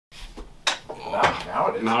Now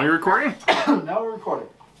it is. Now you're recording? Now we're recording.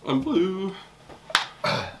 I'm blue.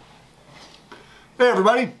 Hey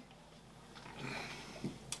everybody.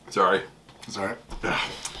 Sorry. It's alright.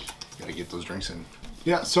 Gotta get those drinks in.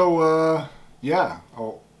 Yeah, so yeah.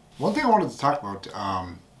 Oh, one thing I wanted to talk about,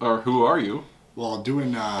 Or who are you? well,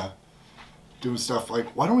 doing stuff like,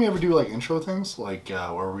 why don't we ever do like intro things? Like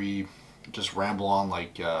where we just ramble on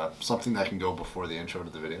like something that can go before the intro to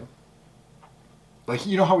the video. Like,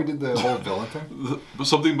 you know how we did the whole villain thing?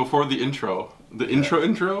 Something before the intro. The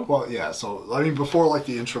intro? Well, yeah, so, I mean, before, like,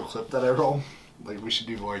 the intro clip that I roll, like, we should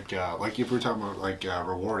do, like if we're talking about, like,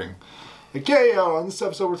 rewarding. Like, yeah, on this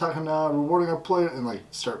episode, we're talking, rewarding our player, and, like,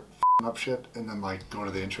 start f***ing up shit, and then, like, go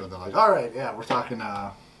to the intro, and then, like, alright, yeah, we're talking,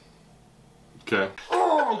 Okay.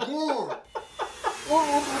 Oh,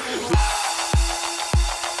 God!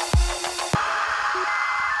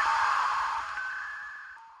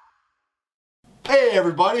 Hey,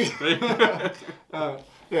 everybody!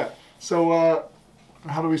 Yeah, so,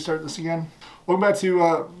 how do we start this again? Welcome back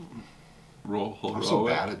to, Roll Heroic. I'm so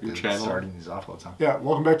bad at your channel. starting these off all the time. Yeah,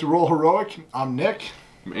 welcome back to Roll Heroic. I'm Nick.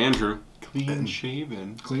 I'm Andrew. Clean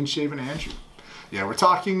shaven. Clean shaven Andrew. Yeah, we're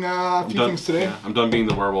talking a few things today. Yeah, I'm done being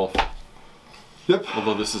the werewolf. Yep.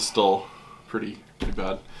 Although this is still pretty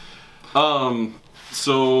bad.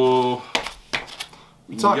 So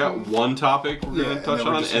we got one topic we're gonna touch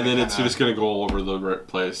on, and then it's just gonna go all over the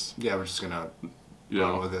place. Yeah, we're just gonna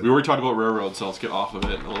with it. We already talked about railroads, so let's get off of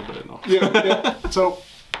it in a little bit. No. Yeah. So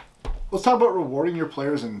let's talk about rewarding your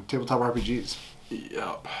players in tabletop RPGs.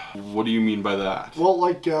 Yep. What do you mean by that? Well,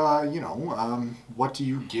 like what do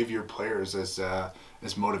you give your players as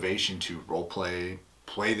motivation to role play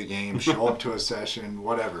the game, show up to a session,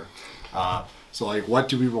 whatever. So like, what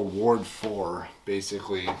do we reward for,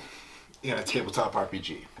 basically, in a tabletop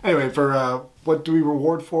RPG? Anyway, for what do we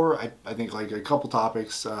reward for, I think like a couple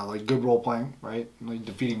topics, like good role playing, right? Like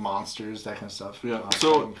defeating monsters, that kind of stuff. Yeah.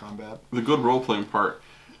 So in combat. The good role playing part.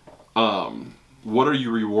 What are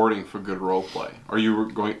you rewarding for good role play? Are you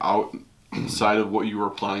going outside of what you were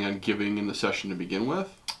planning on giving in the session to begin with?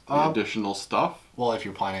 The additional stuff? Well, if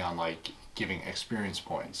you're planning on like giving experience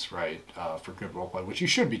points, right, for good role play, which you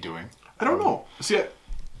should be doing. I don't know. See,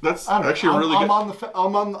 that's actually really good.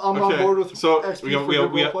 I'm on board with XP for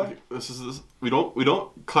good role play. We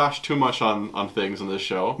don't clash too much on things on this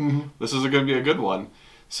show. Mm-hmm. This is going to be a good one.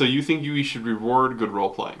 So you think we should reward good role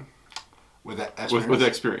playing with experience? With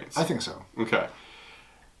experience? I think so. Okay.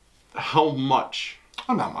 How much?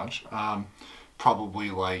 Oh, not much. Probably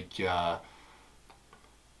like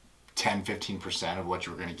 10-15% of what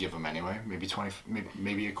you were going to give them anyway. Maybe 20,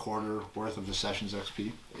 maybe a quarter worth of the session's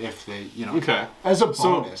XP if they, okay, as a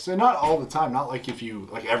bonus. And not all the time. Not like if you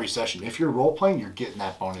like every session. If you're role playing, you're getting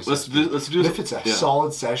that bonus. Let's do but if it's a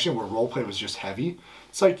solid session where role play was just heavy,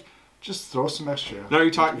 it's like just throw some extra. Now, are you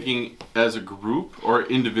talking as a group or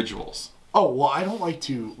individuals? Oh, well, I don't like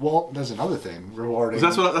to. Well, there's another thing. Rewarding.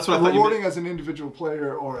 That's what I thought. Rewarding as an individual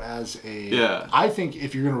player or as a. Yeah. I think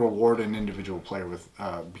if you're going to reward an individual player with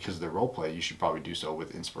because of their role play, you should probably do so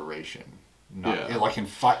with inspiration. Not, like in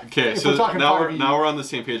five. Okay, so now we're on the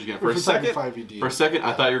same page again. For a second,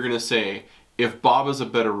 I thought you were going to say, if Bob is a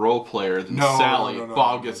better role player than Sally,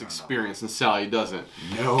 Bob gets experience and Sally doesn't.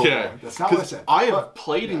 No. Okay. That's not what I said. I have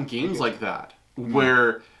played in games like that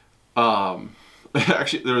where.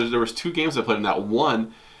 Actually, there was two games I played in that.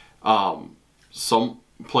 One, some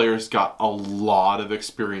players got a lot of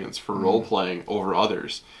experience for role playing over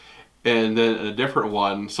others, and then in a different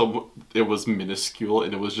one, so it was minuscule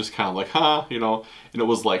and it was just kind of like, and it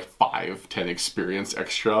was like 5-10 experience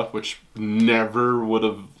extra, which never would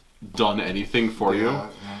have done anything for you.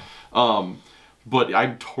 Yeah. But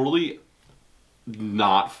I'm totally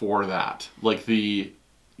not for that. Like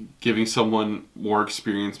giving someone more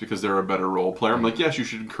experience because they're a better role player. I'm like, yes, you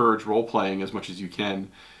should encourage role playing as much as you can,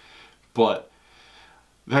 but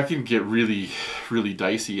that can get really, really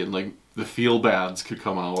dicey, and like the feel bads could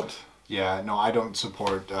come out. Yeah, no, I don't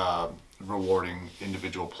support rewarding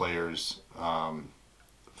individual players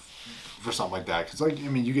for something like that, because like, I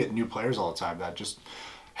mean, you get new players all the time that just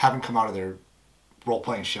haven't come out of their role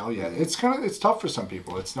playing shell yet. It's tough for some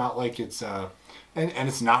people. It's not like it's and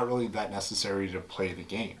it's not really that necessary to play the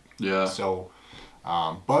game. Yeah. So,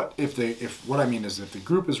 but if what I mean is if the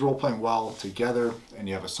group is role playing well together and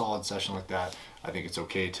you have a solid session like that, I think it's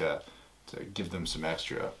okay to give them some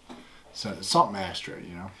extra, something extra,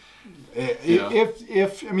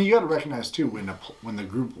 If I mean, you got to recognize too when the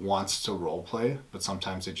group wants to role play, but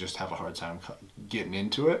sometimes they just have a hard time getting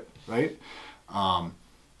into it, right?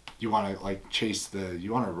 You want to like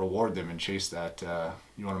you want to reward them and chase that.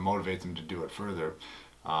 You want to motivate them to do it further.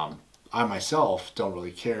 I myself don't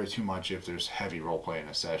really care too much if there's heavy role play in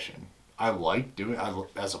a session. I like doing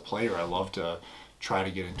as a player. I love to try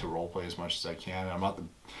to get into role play as much as I can. I'm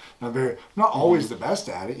not always the best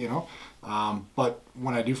at it, you know. But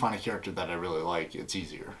when I do find a character that I really like, it's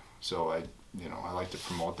easier. So I like to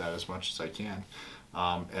promote that as much as I can,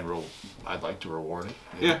 and I'd like to reward it.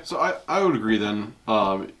 Yeah. So I would agree then.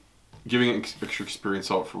 Giving extra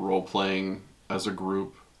experience out for role playing as a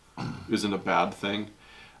group isn't a bad thing.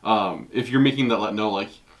 If you're making that let know, like,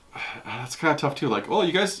 that's kind of tough too. Like, oh,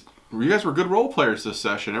 you guys were good role players this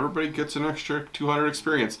session. Everybody gets an extra 200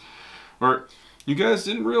 experience. Or, you guys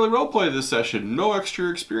didn't really role play this session. No extra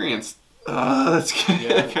experience.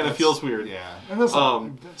 That kind of feels weird. Yeah, and that's not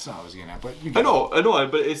what I was getting at. But I know,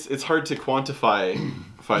 but it's hard to quantify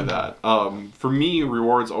that. For me,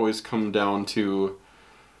 rewards always come down to.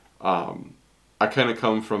 I kind of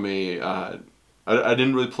come from I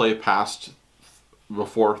didn't really play past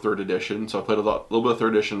before 3rd edition, so I played a little bit of 3rd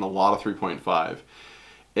edition, a lot of 3.5.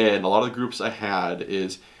 And a lot of the groups I had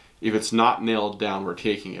is, if it's not nailed down, we're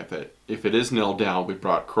taking it. If it is nailed down, we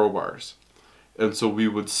brought crowbars. And so we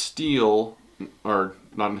would steal, or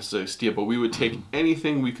not necessarily steal, but we would take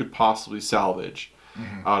anything we could possibly salvage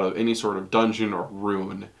out of any sort of dungeon or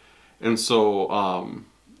ruin. And so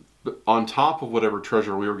on top of whatever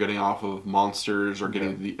treasure we were getting off of monsters or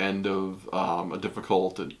getting to the end of a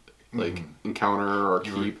difficult encounter or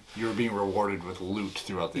keep. You were being rewarded with loot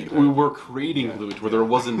throughout the We were creating loot where there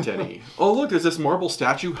wasn't any. Oh, look, there's this marble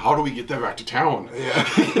statue. How do we get that back to town? Yeah.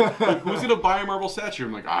 Who's going to buy a marble statue?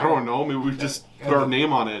 I'm like, I don't know. Maybe we just put our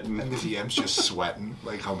name on it. And the DM's just sweating.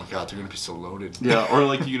 Like, oh my god, they're going to be so loaded. Yeah, or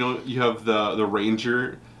like, you have the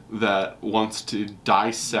ranger that wants to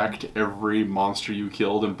dissect every monster you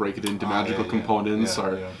killed and break it into magical components.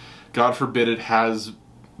 God forbid it has...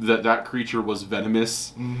 that creature was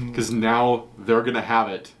venomous, because now they're going to have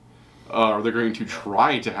it, or they're going to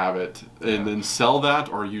try to have it, and then sell that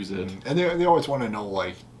or use it. And they always want to know,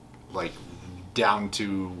 like down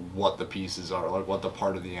to what the pieces are, like what the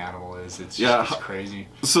part of the animal is. It's just crazy.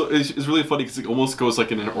 So it's really funny because it almost goes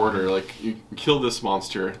like in an order. Like, you kill this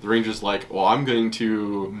monster, the ranger's like, well, I'm going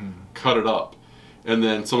to cut it up. And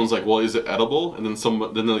then someone's like, well, is it edible? And then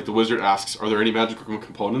the wizard asks, are there any magical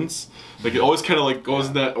components? Like, it always kind of like goes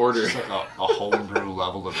in that order. It's like a homebrew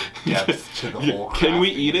level of depth to the whole. Can we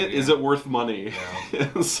eat it? Is it worth money? Yeah.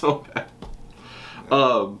 It's so bad.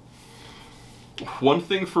 One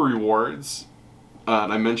thing for rewards,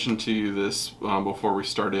 and I mentioned to you this before we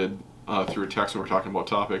started through a text when we were talking about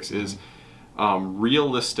topics, is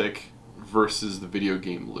realistic versus the video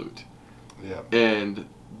game loot. Yeah. And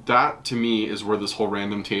that, to me, is where this whole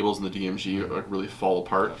random tables and the DMG really fall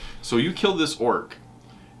apart. So you kill this orc,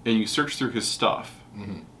 and you search through his stuff.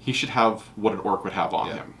 He should have what an orc would have on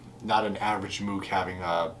him. Not an average mook having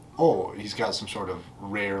he's got some sort of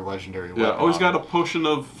rare legendary weapon. Yeah, he's got a potion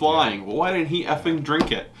of flying. Well, why didn't he effing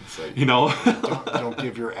drink it? It's like, don't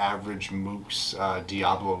give your average mooks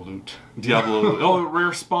Diablo loot.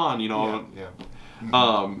 Rare spawn,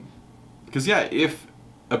 Because, if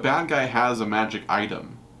a bad guy has a magic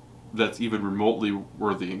item that's even remotely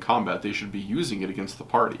worthy in combat, they should be using it against the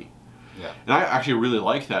party. Yeah. And I actually really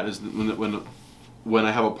like that, is when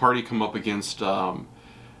I have a party come up against not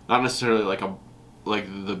necessarily like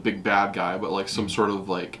the big bad guy, but like some sort of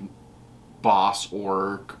like boss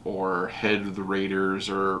orc or head of the raiders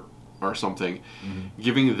or something,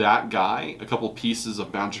 giving that guy a couple pieces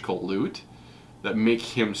of magical loot that make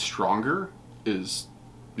him stronger is,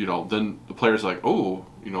 then the player's like, oh,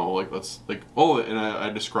 and I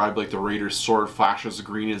described like the raider's sword flashes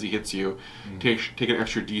green as he hits you, take an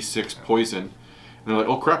extra d6 poison, and they're like,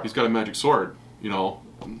 oh crap, he's got a magic sword.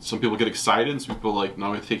 Some people get excited, and some people like,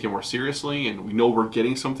 now we take him more seriously, and we know we're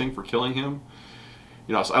getting something for killing him.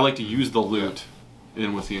 So I like to use the loot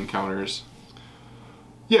in with the encounters.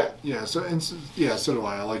 So do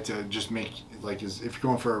I. I like to just make, if you're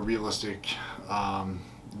going for a realistic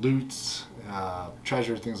loot,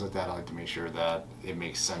 treasure, things like that, I like to make sure that it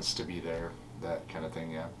makes sense to be there, that kind of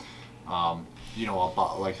thing. An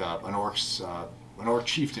orc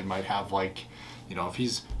chieftain might have if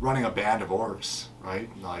he's running a band of orcs, right,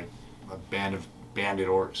 like a band of bandit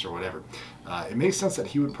orcs or whatever, it makes sense that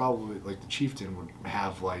he would probably, the chieftain would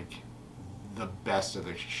have the best of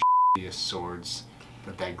the shittiest swords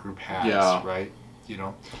that group has, right?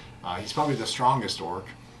 He's probably the strongest orc,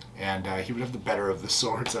 and he would have the better of the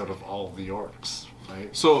swords out of all the orcs,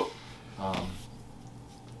 right? So,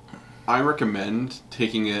 I recommend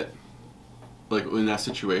taking it in that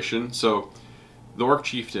situation. So, the orc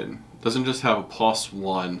chieftain doesn't just have a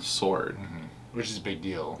 +1 sword, which is a big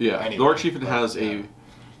deal. Yeah, anyway, the orc chieftain has a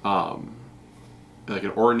like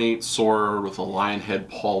an ornate sword with a lion head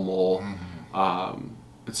pommel.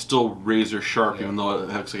 It's still razor sharp, even though it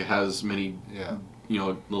looks like it has many,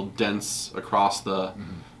 little dents across the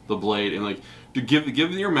blade, and like to give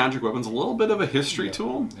your magic weapons a little bit of a history to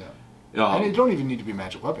them. And it don't even need to be a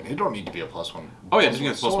magic weapon. It don't need to be a +1. Oh yeah,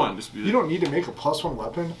 just plus one. You don't need to make a +1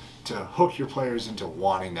 weapon to hook your players into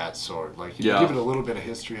wanting that sword. Like you give it a little bit of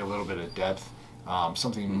history, a little bit of depth,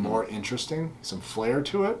 something more interesting, some flair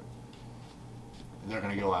to it. They're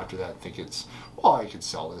gonna go after that and think it's, well, I could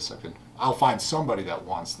sell this. I'll find somebody that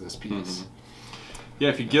wants this piece. Yeah,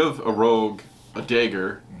 if you give a rogue a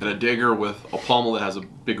dagger and a dagger with a pommel that has a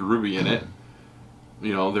big ruby in it,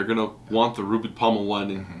 they're gonna want the ruby pommel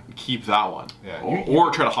one and keep that one. Yeah,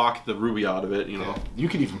 or try to hawk the ruby out of it. You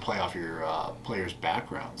could even play off your players'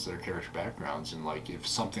 backgrounds, their character backgrounds, and like if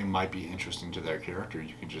something might be interesting to their character,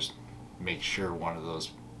 you can just make sure one of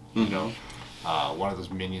those, one of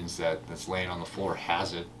those minions that's laying on the floor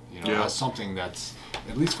has it. Has something that's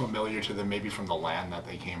at least familiar to them, maybe from the land that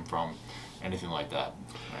they came from, anything like that.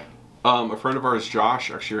 Right. A friend of ours,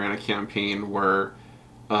 Josh, actually ran a campaign where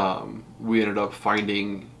we ended up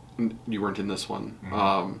finding. You weren't in this one.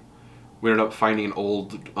 We ended up finding an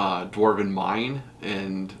old dwarven mine,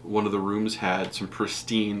 and one of the rooms had some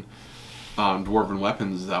pristine dwarven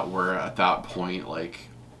weapons that were at that point like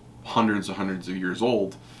hundreds and hundreds of years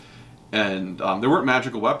old, and they weren't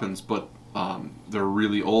magical weapons, but they're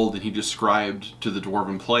really old. And he described to the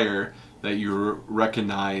dwarven player that you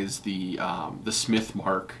recognize the smith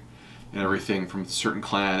mark and everything from a certain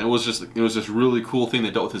clan. It was this really cool thing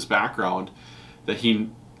that dealt with his background, that he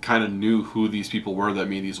kind of knew who these people were that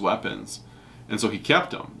made these weapons, and so he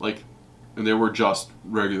kept them. And they were just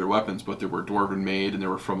regular weapons, but they were dwarven made, and they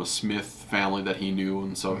were from a smith family that he knew,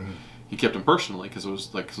 and so he kept them personally because it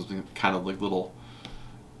was like something kind of like little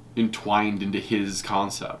entwined into his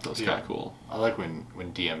concept. That was kind of cool. I like when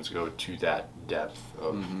DMs go to that depth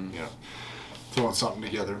of throwing something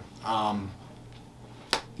together.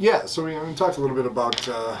 So we talked a little bit about.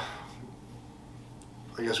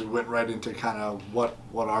 I guess we went right into kind of what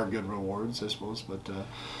are good rewards, I suppose. But you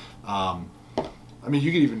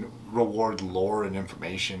could even reward lore and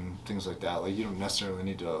information, things like that. Like you don't necessarily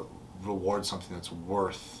need to reward something that's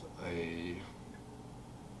worth an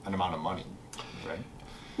amount of money, right?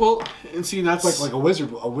 Well, and see, that's like a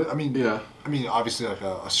wizard. Obviously, like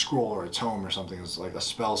a scroll or a tome or something is like a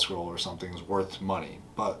spell scroll or something is worth money.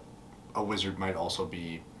 But a wizard might also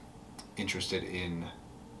be interested in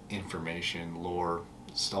information, lore,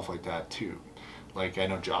 stuff like that too. Like I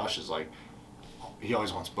know Josh is like, he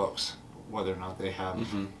always wants books, whether or not they have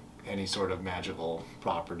any sort of magical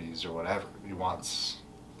properties or whatever. He wants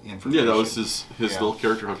information. Yeah, that was his little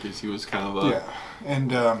character hook. He was kind of a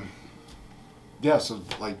so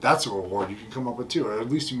like that's a reward you can come up with too, or at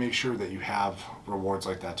least you make sure that you have rewards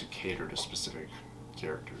like that to cater to specific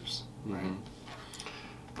characters, right?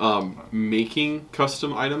 Making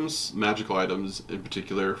custom items, magical items in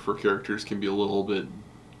particular for characters, can be a little bit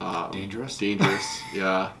dangerous.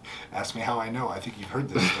 Yeah. Ask me how I know. I think you've heard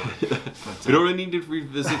this story. But, we don't really need to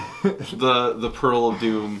revisit the Pearl of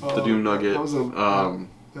Doom, the Doom Nugget.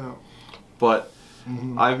 But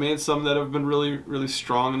I've made some that have been really, really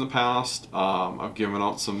strong in the past. I've given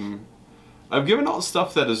out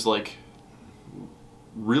stuff that is like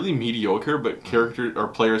really mediocre, but character or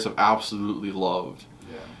players have absolutely loved.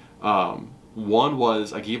 One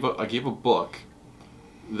was I gave a book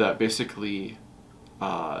that basically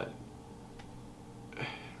for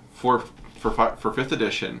 5th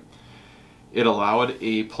edition, it allowed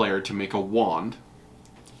a player to make a wand,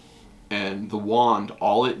 and the wand,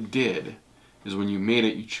 all it did is when you made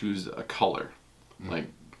it, you choose a color, like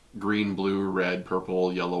green, blue, red,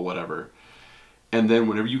 purple, yellow, whatever, and then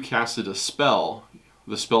whenever you casted a spell,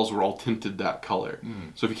 the spells were all tinted that color.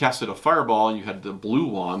 So if you casted a fireball and you had the blue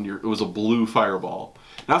wand, it was a blue fireball.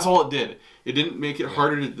 And that's all it did. It didn't make it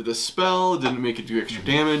harder to dispel. It didn't make it do extra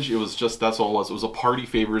damage. It was just, that's all it was. It was a party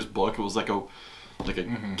favors book. It was like a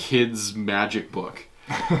kid's magic book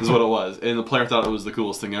is what it was. And the player thought it was the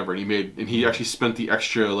coolest thing ever. And he actually spent the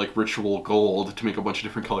extra like ritual gold to make a bunch of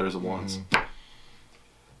different colors at once.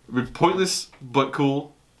 Pointless but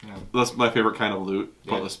cool. Yeah. That's my favorite kind of loot.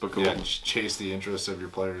 Pointless but cool. Yeah, just chase the interests of your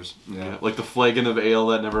players. Yeah. Like the flagon of ale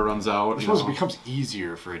that never runs out. I suppose it becomes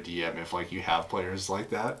easier for a DM if like you have players like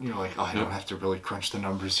that. You're like, I don't have to really crunch the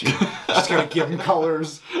numbers here. Just gotta give them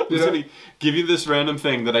colors. I'm just gonna give you this random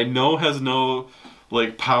thing that I know has no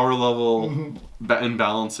like power level and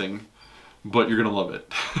balancing, but you're gonna love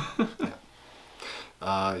it.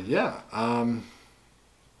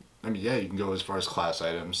 You can go as far as class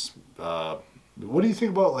items. What do you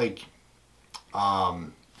think about like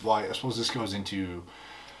well, I suppose this goes into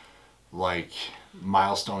like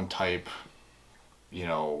milestone type,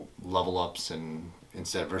 level ups and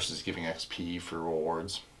instead versus giving XP for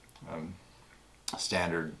rewards,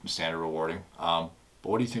 standard rewarding. But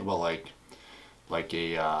what do you think about like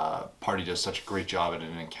a party does such a great job at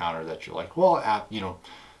an encounter that you're like, well,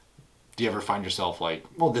 do you ever find yourself like,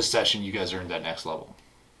 well, this session you guys earned that next level,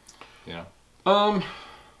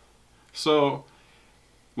 So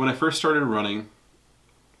when I first started running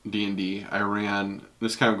D&D, I ran,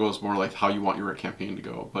 this kind of goes more like how you want your campaign to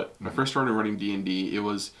go, but when I first started running D&D, it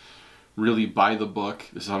was really by the book.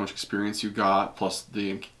 This is how much experience you got, plus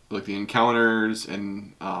the encounters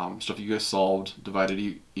and stuff you guys solved,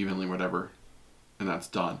 divided evenly, whatever, and that's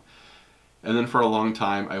done. And then for a long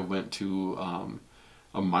time, I went to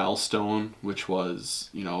a milestone, which was,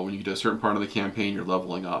 when you get to a certain part of the campaign, you're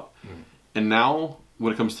leveling up. And now,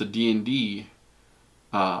 when it comes to D&D,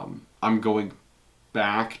 I'm going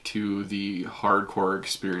back to the hardcore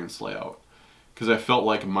experience layout, because I felt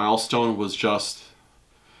like milestone was just,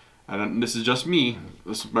 and this is just me,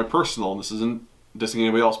 this is my personal, this isn't dissing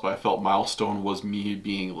anybody else, but I felt milestone was me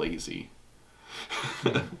being lazy.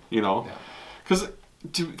 Because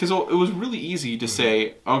it was really easy to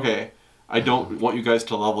say, okay, I don't want you guys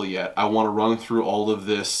to level yet. I want to run through all of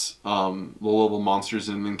this low-level monsters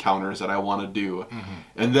and encounters that I want to do,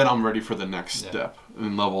 and then I'm ready for the next step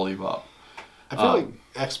and level you up. I feel like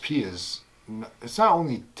XP is, it's not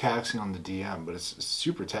only taxing on the DM, but it's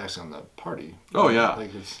super taxing on the party. Oh yeah,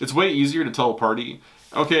 it's way easier to tell a party,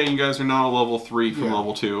 okay, you guys are now level 3 from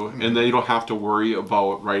level 2, and then you don't have to worry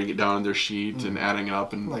about writing it down in their sheet and adding it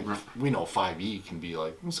up. And like we know 5e can be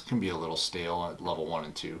like, this can be a little stale at level 1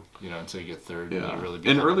 and 2, until you get 3rd. Yeah. And you really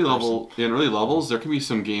in early levels, there can be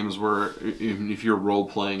some games where even if you're role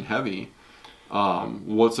playing heavy,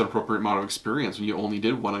 what's an appropriate amount of experience when you only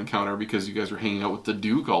did one encounter because you guys were hanging out with the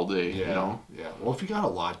Duke all day? Yeah. Well, if you got a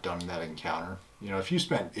lot done in that encounter, if you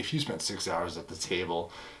spent 6 hours at the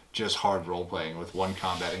table just hard role playing with one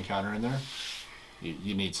combat encounter in there,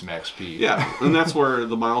 you need some XP. Yeah, and that's where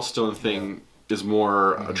the milestone thing is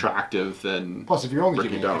more attractive than. Plus, if you're only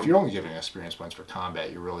giving experience points for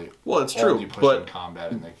combat, you're really it's only true, pushing but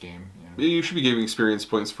combat in that game. You should be giving experience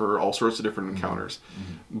points for all sorts of different encounters.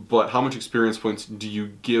 But how much experience points do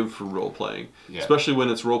you give for role playing? Yeah. Especially when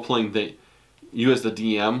it's role playing that you as the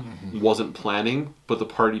DM wasn't planning, but the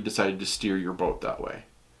party decided to steer your boat that way.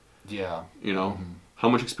 Yeah. How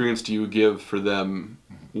much experience do you give for them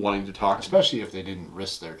wanting to talk? Especially if they didn't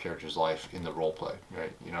risk their character's life in the role play,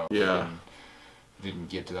 right? Yeah. Didn't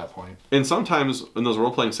get to that point. And sometimes in those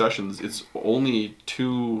role playing sessions, it's only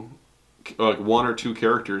one or two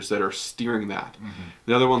characters that are steering that.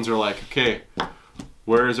 The other ones are like, okay,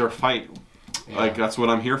 where is our fight? Yeah. Like, that's what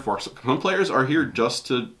I'm here for. Some players are here just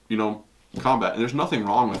to, combat, and there's nothing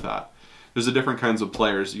wrong with that. There's the different kinds of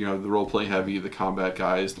players, the role play heavy, the combat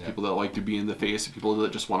guys, the people that like to be in the face, the people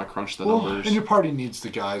that just want to crunch the numbers. And your party needs the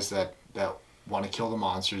guys that want to kill the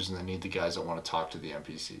monsters, and they need the guys that want to talk to the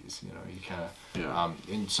NPCs. You kind of,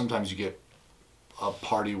 and sometimes you get a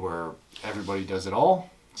party where everybody does it all.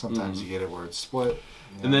 Sometimes you get it where it's split.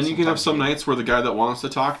 And then you can have some nights where the guy that wants to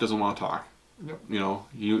talk doesn't want to talk. Yep.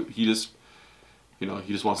 He just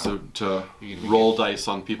wants to roll dice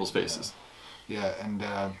on people's faces. Yeah, and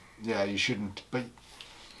you shouldn't. But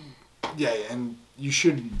and you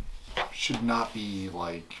should not be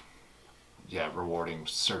like, rewarding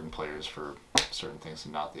certain players for certain things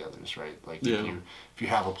and not the others, right? Like if you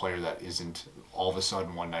have a player that isn't, all of a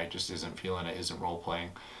sudden one night just isn't feeling it, isn't role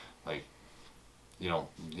playing, like. You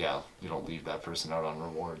don't leave that person out on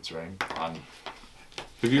rewards, right?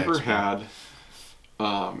 Have you ever had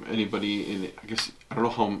anybody in? I guess I don't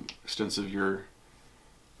know how extensive your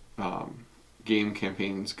game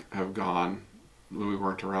campaigns have gone when we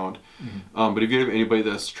weren't around, but have you had anybody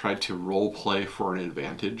that's tried to role play for an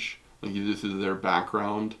advantage, like either through their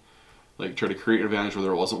background, like try to create an advantage where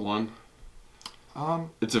there wasn't one?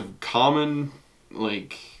 It's a common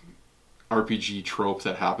RPG trope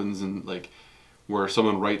that happens in where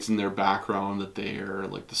someone writes in their background that they are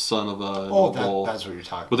like the son of a noble, that's what you're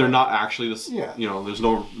talking about. But they're not actually this. Yeah. There's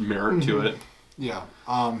no merit to it. Yeah.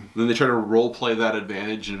 Then they try to role play that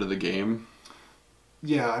advantage into the game.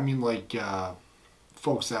 Yeah, I mean,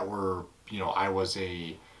 folks that were, I was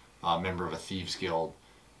a member of a thieves guild,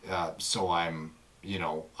 so I'm,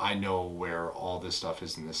 I know where all this stuff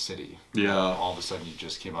is in the city. Yeah. All of a sudden, you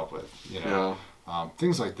just came up with,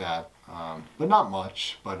 things like that. But not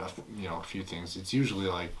much, but a few things. It's usually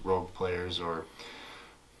like rogue players or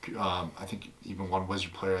I think even one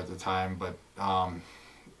wizard player at the time. But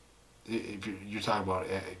if you're talking about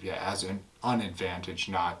as an unadvantage,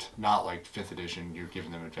 not like 5th edition, you're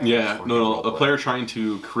giving them advantage. Yeah, no, a player trying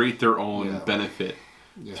to create their own benefit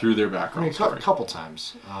through their background. I mean, a couple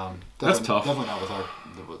times. That's tough. Definitely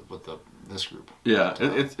not with this group. Yeah,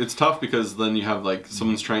 it's tough because then you have like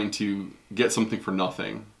someone's trying to get something for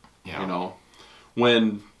nothing. Yeah. You know,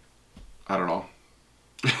 when I don't know.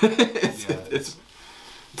 it's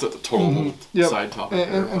a total side topic.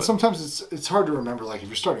 And sometimes it's hard to remember. Like if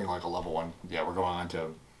you're starting like a level 1, we're going on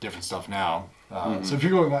to different stuff now. So if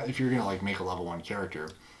you're gonna like make a level 1 character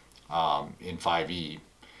in 5e,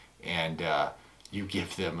 and you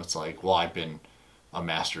give them, it's like, well, I've been a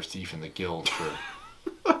master thief in the guild for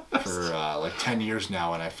like 10 years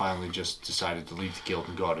now, and I finally just decided to leave the guild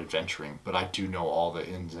and go out adventuring, but I do know all the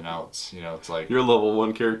ins and outs. You know, it's like, you're a level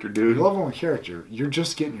 1 character, dude. You're a level 1 character. You're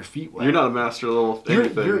just getting your feet wet. You're not a master level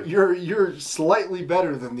anything. You're slightly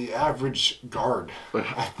better than the average guard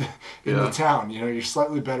in the town. You know, you're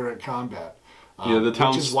slightly better at combat. The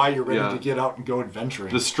town's, which is why you're ready to get out and go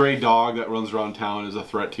adventuring. The stray dog that runs around town is a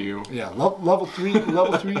threat to you. Yeah, level 3,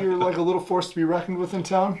 you're like a little force to be reckoned with in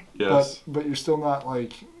town. Yes. But you're still not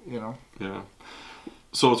like, you know. Yeah.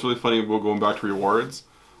 So it's really funny, we're going back to rewards.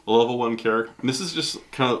 A level 1 character, and this is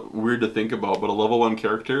just kind of weird to think about, but a level 1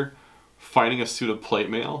 character finding a suit of plate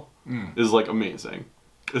mail is like amazing.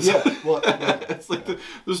 It's it's like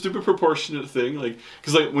the stupid proportionate thing, like,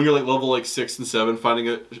 because like when you're like level like 6 and 7, finding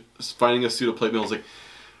a suit of plate mail is like,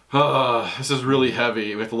 this is really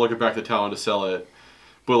heavy. We have to look it back to town to sell it.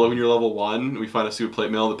 But like when you're level 1, we find a suit of plate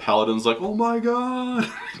mail. The paladin's like, oh my god.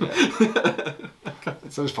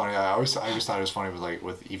 It's always funny. I always thought it was funny with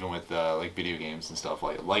like video games and stuff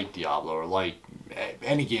like Diablo or like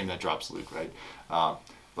any game that drops loot, right?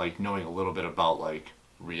 Like knowing a little bit about like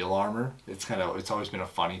real armor. It's always been a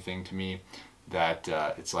funny thing to me that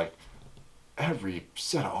it's like every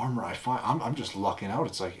set of armor I find, I'm just lucking out.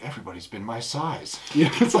 It's like everybody's been my size. You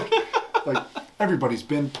know, it's like everybody's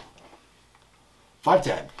been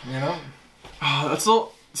 5'10", you know?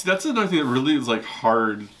 That's another thing that really is like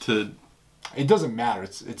hard to. It doesn't matter.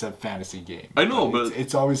 It's a fantasy game. I know, but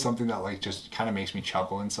it's always something that like just kind of makes me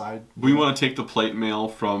chuckle inside. We want to take the plate mail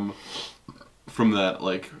from that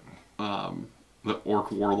like the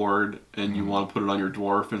orc warlord, and you want to put it on your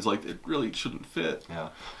dwarf, and it's like it really shouldn't fit. Yeah.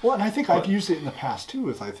 Well, and I think I've used it in the past too.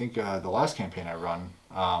 With I think the last campaign I run,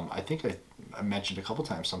 I think I mentioned a couple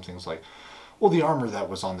times some things like, well, the armor that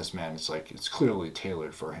was on this man, it's clearly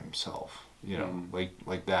tailored for himself. You know,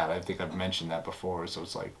 like that. I think I've mentioned that before. So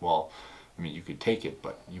it's like, well, I mean, you could take it,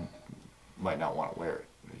 but you might not want to wear it.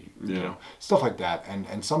 You know, stuff like that.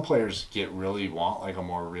 And some players really want like a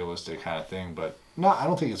more realistic kind of thing, but I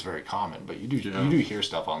don't think it's very common. But you do hear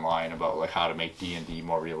stuff online about like how to make D&D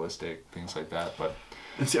more realistic, things like that. But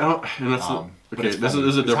and see, this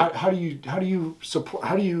is a different. How do you support?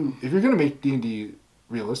 If you're gonna make D&D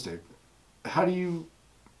realistic, how do you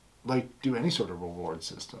like do any sort of reward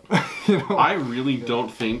system? You know? I really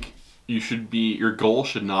don't think your goal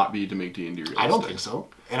should not be to make D&D realistic. I don't think so.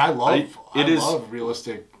 And I love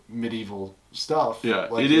realistic medieval stuff. Yeah,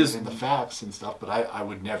 like it is in the facts and stuff, but I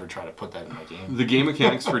would never try to put that in my game. The game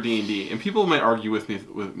mechanics for D&D, and people might argue with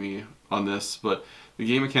me on this, but the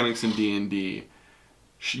game mechanics in D&D,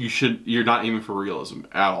 you're not aiming for realism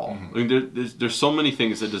at all. I mean, there's so many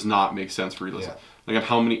things that does not make sense for realism. Like on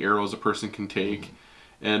how many arrows a person can take.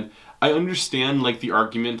 And I understand like the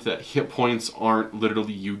argument that hit points aren't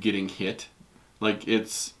literally you getting hit. Like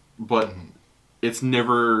it's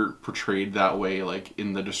never portrayed that way, like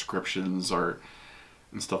in the descriptions and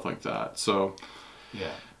stuff like that. So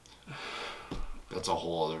yeah, that's a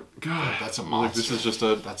whole other. God, that's a monster. Like, this is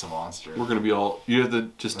just that's a monster. We're gonna be all. You have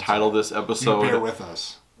to just title this episode. Bear with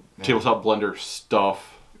us. Tabletop Blender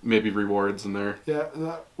stuff. Maybe rewards in there.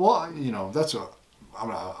 Yeah. Well, you know, that's what.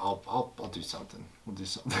 I'll do something. We'll do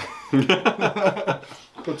something.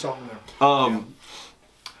 Put something there.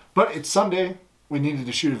 But it's Sunday. We needed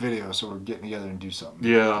to shoot a video, so we're getting together and do something.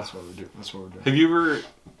 Yeah. That's what we're doing. Have you ever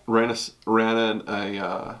ran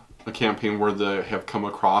a campaign where they have come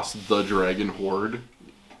across the dragon horde?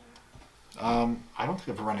 I don't think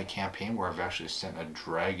I've ever run a campaign where I've actually sent a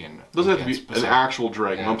dragon. It doesn't have to be an actual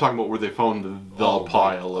dragon. Yeah. I'm talking about where they found the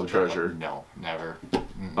pile of treasure. No, never.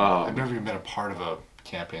 I've never even been a part of a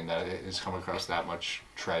campaign that has come across that much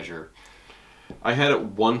treasure. I had it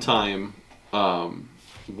one time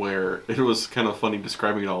where it was kind of funny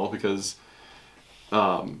describing it all because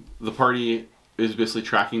the party is basically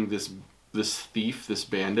tracking this thief, this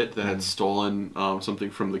bandit that had stolen something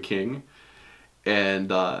from the king. And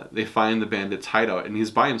they find the bandit's hideout, and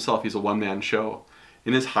he's by himself. He's a one-man show.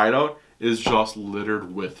 And his hideout is just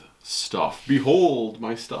littered with stuff. Behold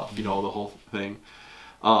my stuff. You know, the whole thing.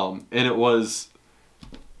 And it was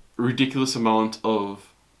a ridiculous amount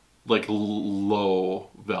of like low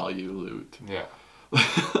value loot. Yeah.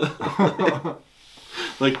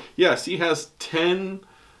 Like, yes, he has 10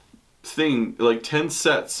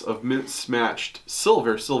 sets of mismatched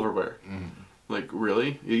silverware. Like,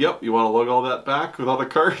 really? Yep, you want to lug all that back without a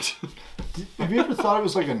cart? Have you ever thought it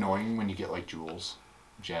was like annoying when you get like jewels,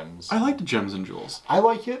 gems? I like the gems and jewels. I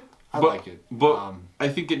like it. I like it. But I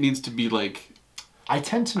think it needs to be like... I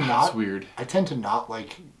tend to not... It's weird. I tend to not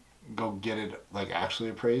like go get it like actually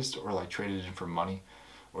appraised or like trade it in for money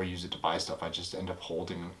or use it to buy stuff. I just end up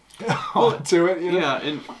holding onto it. You know? Yeah,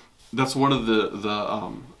 and that's one of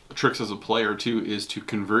the tricks as a player too, is to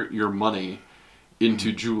convert your money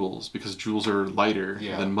into jewels, because jewels are lighter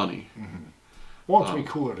than money. Well, it's way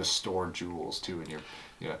cooler to store jewels too in your,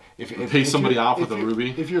 you know, if pay somebody off with a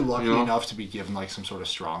ruby. If you're lucky enough to be given like some sort of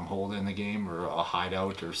stronghold in the game or a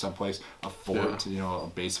hideout or someplace, a fort, you know, a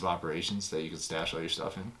base of operations that you can stash all your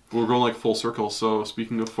stuff in. We're going like full circle. So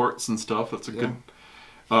speaking of forts and stuff, that's a good.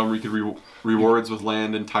 We could rewards with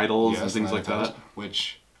land and titles and things like that.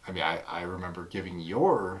 Which I mean, I remember giving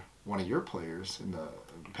one of your players in the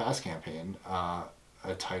past campaign a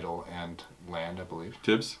title and land, I believe.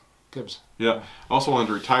 Tibbs. Yeah. I also wanted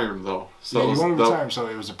to retire him though. So yeah, you wanted to retire him, so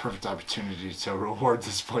it was a perfect opportunity to reward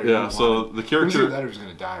this player. Yeah. So the character. That he was going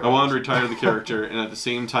to die. Right? I wanted to retire the character, and at the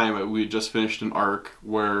same time, we had just finished an arc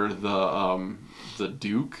where the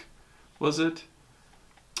Duke, was it?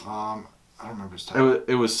 I don't remember his title.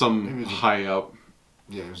 It was some high up.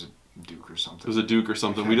 Yeah, it was a Duke or something. It was a Duke or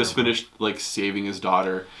something. We just finished like saving his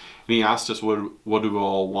daughter, and he asked us what do we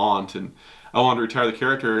all want, and I wanted to retire the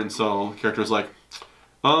character, and so the character was like,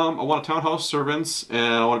 I want a townhouse, servants,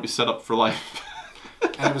 and I want to be set up for life.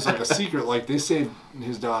 And it was like a secret, like they saved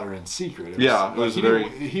his daughter in secret. It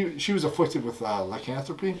was she was afflicted with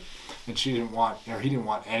lycanthropy, and he didn't want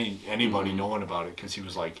anybody knowing about it because he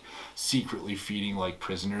was like secretly feeding like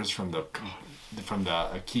prisoners from the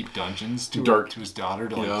keep dungeons to his daughter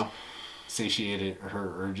to like satiate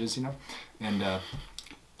her urges, you know. And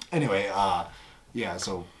anyway,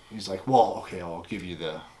 so he's like, well, okay, I'll give you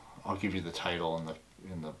the title and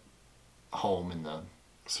the home and the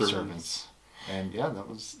servants. And that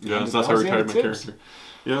was that's how I retired my character.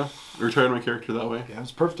 Yeah, I retired my character that way. Yeah, it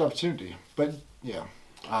was a perfect opportunity. But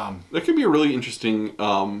that can be a really interesting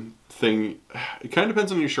thing. It kind of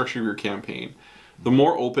depends on your structure of your campaign. The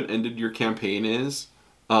more open-ended your campaign is,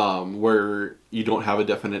 where you don't have a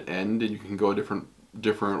definite end and you can go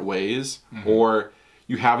different ways, or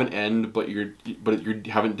you have an end, but you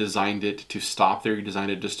haven't designed it to stop there. You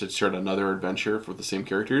designed it just to start another adventure for the same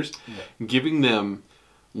characters. Yeah. Giving them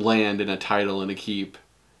land and a title and a keep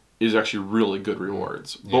is actually really good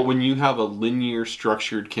rewards. Yeah. But when you have a linear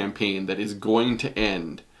structured campaign that is going to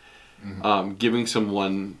end, giving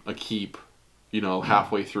someone a keep,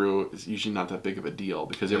 halfway through is usually not that big of a deal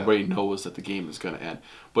because everybody knows that the game is going to end.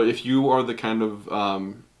 But if you are the kind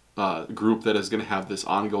of group that is going to have this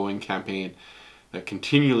ongoing campaign that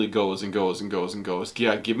continually goes and goes and goes and goes,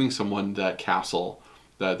 giving someone that castle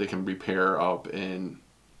that they can repair up and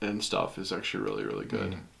stuff is actually really, really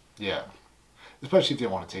good. Yeah. Especially if they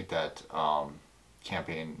want to take that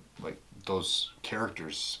campaign, like those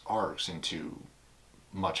characters' arcs into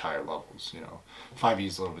much higher levels, 5e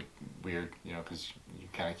is a little bit weird, because you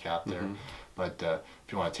kind of cap there. But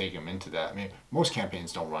if you want to take them into that, I mean, most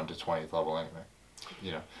campaigns don't run to 20th level anyway,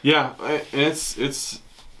 Yeah, and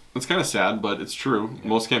it's kind of sad, but it's true. Yeah.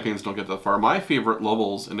 Most campaigns don't get that far. My favorite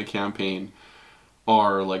levels in a campaign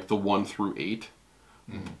are like the 1 through 8.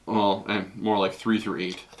 Well, and more like 3 through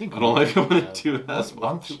 8. I don't like it when it do as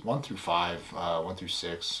much. 1 through 5, 1 through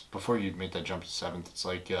 6. Before you make that jump to 7th, it's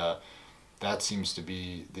like that seems to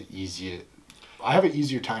be the easiest. I have an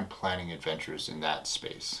easier time planning adventures in that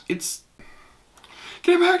space.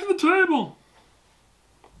 Get back to the table.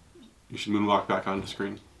 You should moonwalk back onto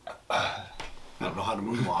screen. I don't know how to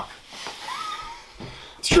moonwalk.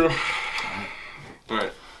 It's true. All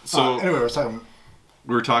right. So anyway,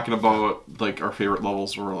 we were talking about like our favorite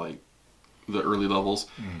levels were like the early levels,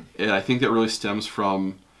 and I think that really stems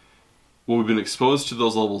from well, we've been exposed to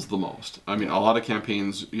those levels the most. I mean, a lot of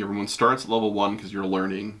campaigns, everyone starts at level 1 because you're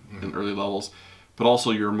learning in early levels, but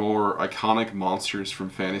also your more iconic monsters from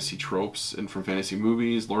fantasy tropes and from fantasy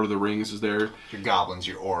movies. Lord of the Rings is there. Your goblins,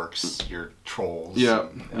 your orcs, your trolls. Yeah,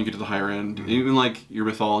 you get to the higher end. Even like your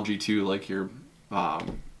mythology too, like your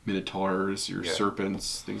minotaurs, your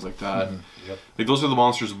serpents, things like that. Yep. Like those are the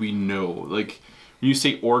monsters we know. Like when you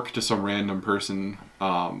say orc to some random person,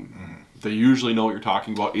 they usually know what you're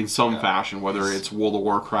talking about in some fashion, whether it's World of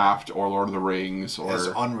Warcraft or Lord of the Rings or as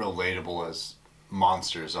unrelatable as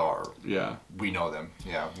monsters are. Yeah, we know them.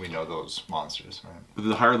 Yeah, we know those monsters. Right? But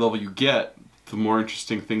the higher level you get, the more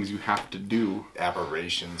interesting things you have to do.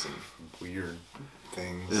 Aberrations and weird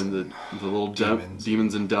things. And the little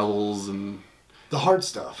demons and devils and the hard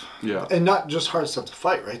stuff. Yeah. And not just hard stuff to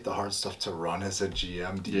fight, right? The hard stuff to run as a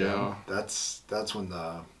GM, DM. Yeah. That's when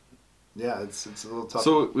it's a little tough.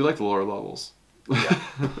 So we like the lower levels. Yeah.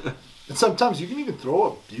 And sometimes you can even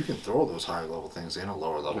throw those higher level things in a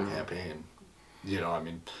lower level campaign. You know, I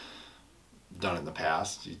mean, done it in the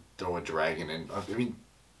past. You throw a dragon in. I mean,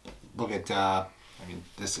 look at. I mean,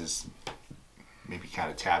 this is maybe kind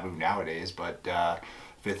of taboo nowadays, but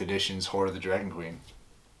 5th edition's Horde of the Dragon Queen.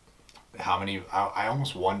 How many? I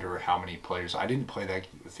almost wonder how many players. I didn't play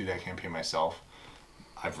through that campaign myself.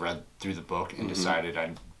 I've read through the book and decided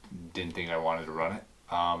I didn't think I wanted to run it.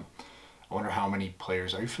 I wonder how many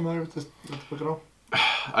players. Are you familiar with the book at all?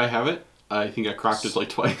 I have it. I think I cracked it like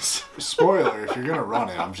twice. Spoiler: if you're gonna run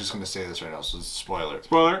it, I'm just gonna say this right now. So spoiler.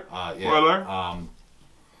 Spoiler. Yeah. Spoiler.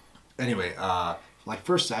 Anyway, like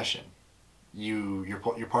first session, your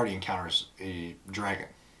party encounters a dragon.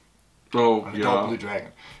 Oh, an adult blue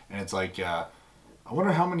dragon, and it's like I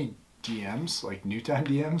wonder how many DMs, like new time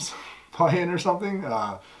DMs, play in or something,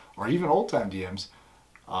 or even old time DMs,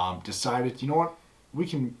 decided, you know what, we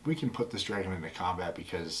can put this dragon into combat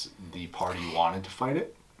because the party wanted to fight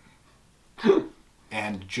it,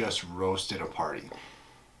 and just roasted a party.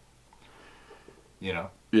 You know.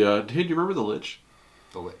 Yeah. Hey, do you remember the Lich?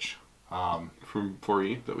 The Lich. From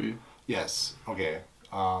 4E that we. Yes. Okay.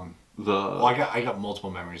 Well, I got multiple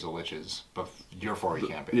memories of Liches, but your 4E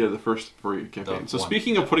campaign. Yeah, the first 4E campaign. So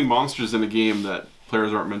speaking of putting monsters in a game that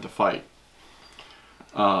players aren't meant to fight,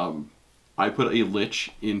 I put a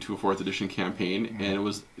Lich into a 4th edition campaign, and it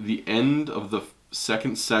was the end of the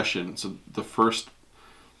second session, so the first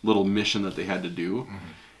little mission that they had to do.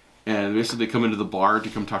 And basically they come into the bar to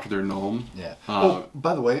come talk to their gnome. Yeah.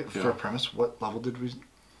 By the way, for a premise, what level did we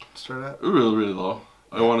start at? Really, really low.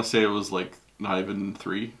 I want to say it was like not even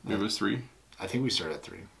 3. Maybe it was 3. I think we started at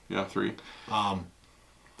 3. Yeah, 3.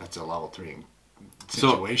 That's a level 3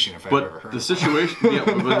 situation if I've ever heard. But the situation,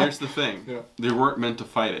 but here's the thing. Yeah. They weren't meant to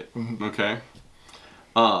fight it. Okay.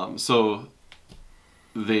 So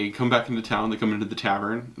they come back into town. They come into the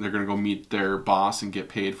tavern. They're gonna go meet their boss and get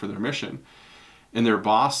paid for their mission. And their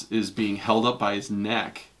boss is being held up by his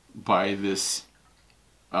neck by this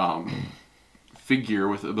figure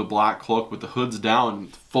with the black cloak with the hoods down,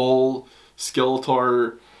 full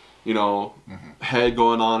Skeletor, head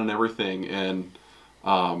going on and everything, and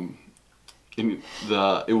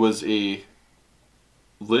it was a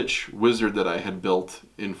Lich wizard that I had built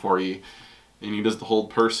in 4E, and he does the whole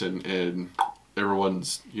person, and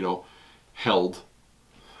everyone's held,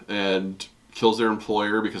 and kills their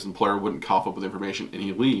employer because the employer wouldn't cough up with information, and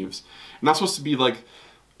he leaves. And that's supposed to be like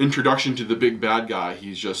introduction to the big bad guy.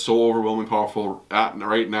 He's just so overwhelmingly powerful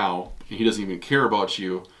right now, and he doesn't even care about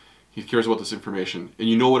you. He cares about this information, and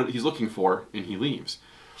you know what he's looking for, and he leaves.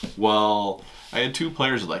 Well, I had 2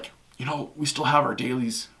 players like, we still have our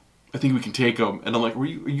dailies. I think we can take them. And I'm like, are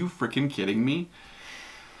you freaking kidding me?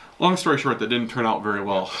 Long story short, that didn't turn out very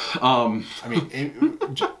well. I mean,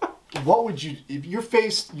 what would you, if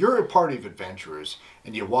you're a party of adventurers,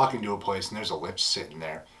 and you walk into a place and there's a Lich sitting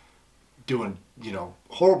there doing,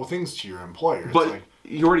 horrible things to your employer. But like,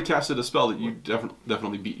 you already casted a spell that you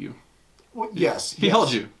definitely beat you. Well, yes. He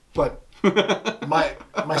held you. But my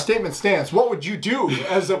statement stands. What would you do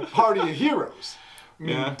as a party of heroes? I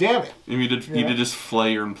mean, damn it. You need to just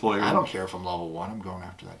flay your employer. I don't care if I'm level 1. I'm going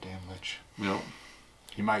after that damn Lich. No.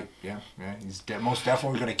 He might, yeah. He's most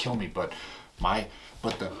definitely going to kill me. But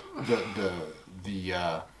the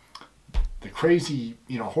crazy,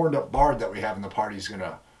 horned up bard that we have in the party is going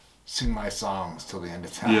to sing my songs till the end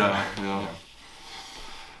of time. Yeah.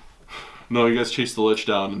 No, you guys chased the Lich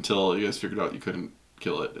down until you guys figured out you couldn't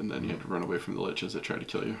kill it, and then you had to run away from the Lich as it tried to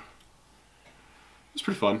kill you. It was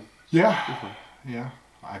pretty fun. Yeah. Yeah.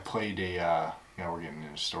 I played we're getting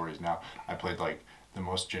into stories now. I played like the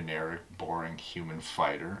most generic, boring human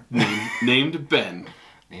fighter. Named Ben.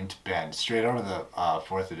 Named Ben. Straight out of the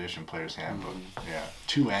 4th edition Player's Handbook. Yeah.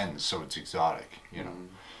 2 N's, so it's exotic,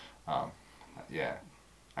 Yeah.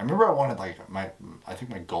 I remember I wanted I think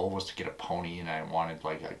my goal was to get a pony, and I wanted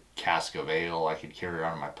like a cask of ale I could carry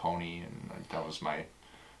around my pony, and that was I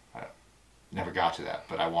never got to that,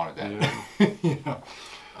 but I wanted that.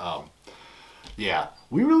 Yeah. Yeah,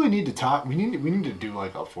 we really need to talk. We need to do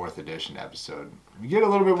like a 4th edition episode. We get a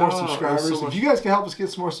little bit more subscribers. If you guys can help us get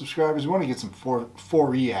some more subscribers, we want to get some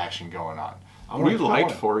 4E action going on. We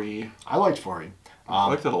liked 4E. I liked 4E. I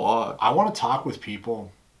liked it a lot. I want to talk with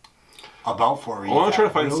people about 4E. I want to try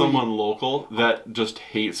to find someone local that just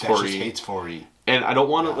hates 4E. That just hates 4E. And I don't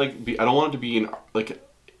want to I don't want it to be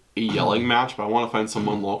a yelling match, but I want to find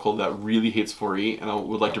someone local that really hates 4E, and I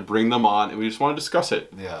would like to bring them on, and we just want to discuss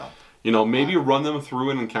it. Yeah. You know, maybe run them through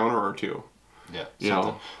an encounter or two. Yeah. You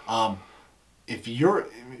know. If you're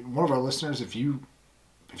one of our listeners, if you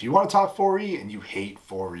want to talk 4E and you hate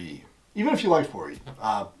 4E, even if you like 4E,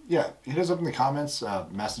 hit us up in the comments,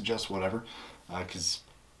 message us, whatever, because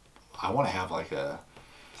I want to have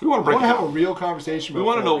we want to have a real conversation about 4E. We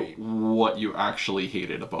want to know what you actually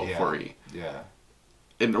hated about 4E. Yeah.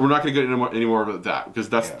 And we're not going to get any more about that, because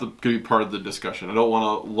that's going to be part of the discussion. I don't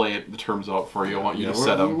want to lay the terms out for you. I want you to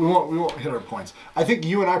set them. We won't hit our points. I think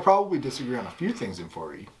you and I probably disagree on a few things in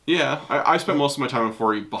 4E. Yeah, I spent most of my time in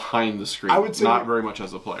 4E behind the screen. I would say not very much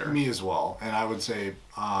as a player. Me as well. And I would say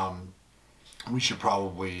we should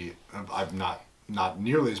probably, I've not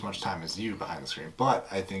nearly as much time as you behind the screen, but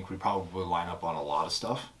I think we probably line up on a lot of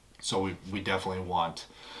stuff. So we definitely want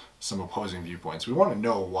some opposing viewpoints. We want to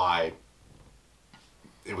know why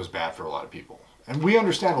it was bad for a lot of people, and we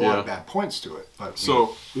understand a lot of bad points to it. But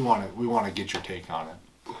we want to get your take on it.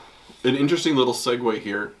 An interesting little segue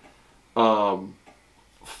here.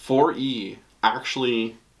 4E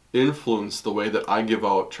actually influenced the way that I give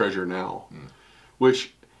out treasure now,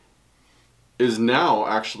 which is now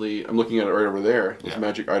actually, I'm looking at it right over there. Those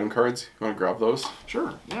magic item cards. You want to grab those?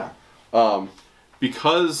 Sure. Yeah.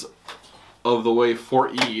 Because of the way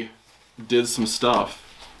 4E did some stuff.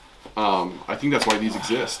 I think that's why these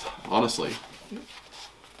exist, honestly.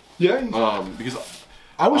 Yeah. Because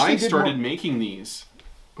I started making these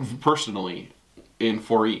personally in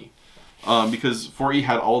 4E. Because 4E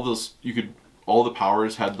had all those, all the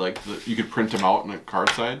powers had you could print them out in a card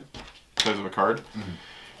size of a card.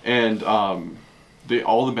 And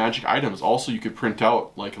all the magic items also you could print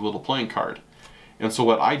out like a little playing card. And so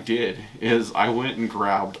what I did is I went and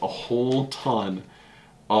grabbed a whole ton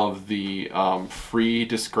of the free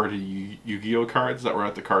discarded Yu-Gi-Oh cards that were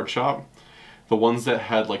at the card shop. The ones that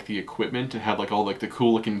had like the equipment and had like all like the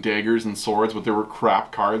cool looking daggers and swords, but they were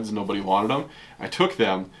crap cards and nobody wanted them. I took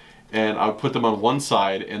them and I would put them on one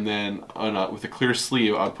side, and then with a clear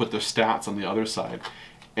sleeve I would put their stats on the other side.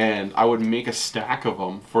 And I would make a stack of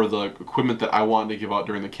them for the equipment that I wanted to give out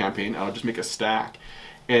during the campaign. I would just make a stack.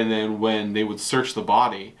 And then when they would search the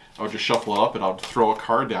body, I would just shuffle it up and I would throw a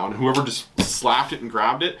card down. And whoever just slapped it and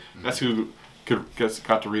grabbed it, that's who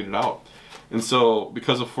got to read it out. And so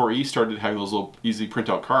because of 4E started having those little easy print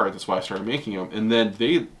out cards, that's why I started making them. And then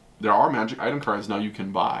there are magic item cards now you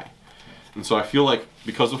can buy. And so I feel like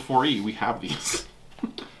because of 4E, we have these.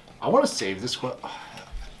 I want to save this question.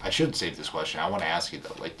 I should save this question. I want to ask you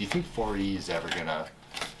though, like, do you think 4E is ever gonna?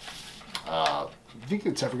 Do you think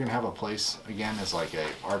it's ever gonna have a place again as like a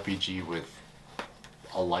RPG with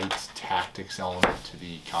a light tactics element to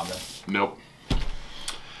the combat? Nope.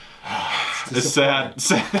 It's sad.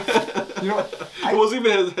 You know, it wasn't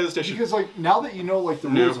even a hesitation. Because like now that you know like the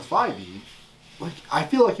rules of 5E, like I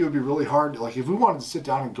feel like it would be really hard. Like if we wanted to sit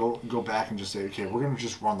down and go back and just say, okay, we're gonna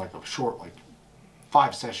just run like a short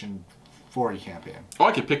 5-session 4E campaign. Oh,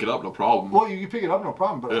 I could pick it up, no problem. Well, you can pick it up, no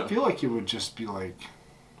problem. But I feel like it would just be like.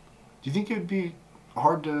 Do you think it would be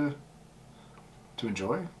hard to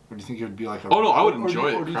enjoy, or do you think it would be like a? Oh no, I would enjoy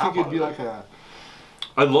it. Or do you think it'd be like a?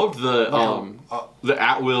 I loved the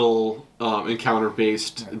at will encounter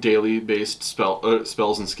based daily based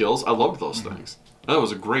spells and skills. I loved those things. That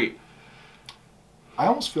was a great. I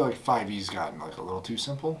almost feel like 5E's gotten like a little too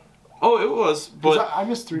simple. Oh, it was, but I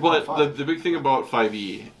missed 3.5. But the big thing about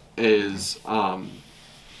 5E is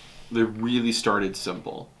they really started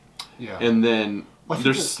simple. Yeah. And then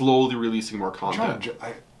they're slowly releasing more content.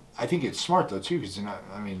 I think it's smart though too, because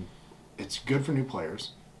it's good for new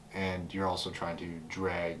players, and you're also trying to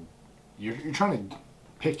drag. You're trying to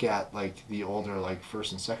pick at like the older like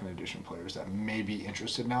first and second edition players that may be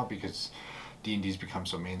interested now because D&D's become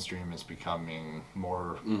so mainstream. It's becoming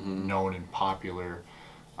more known and popular.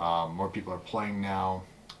 More people are playing now.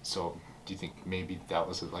 So do you think maybe that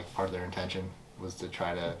was like part of their intention was to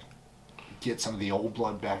try to get some of the old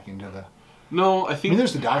blood back into the? No, I think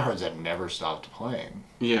there's the diehards that never stopped playing.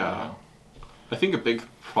 Yeah, you know? I think a big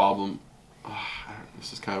problem.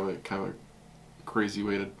 This is kind of a crazy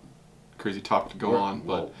topic to go on,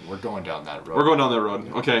 but we're going down that road. We're going down that road.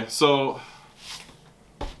 Yeah. Okay, so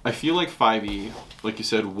I feel like 5E, like you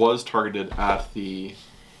said, was targeted at the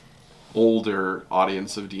older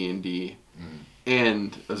audience of D&D,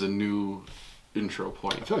 and as a new intro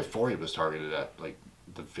point. I feel like 4E was targeted at like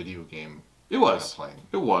the video game It was.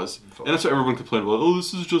 It was. And that's what everyone complained about. Oh,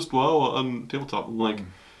 this is just WoW on tabletop. I'm like,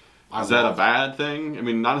 is that a bad thing? I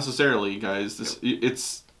mean, not necessarily, guys.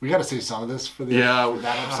 It's. We got to say some of this for that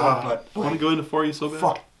episode, but I want to go into 4E so bad.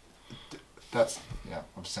 Fuck.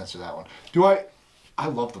 I'm censor that one. I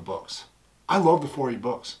love the books. I love the 4E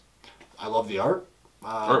books. I love the art.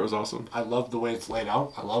 Art was awesome. I love the way it's laid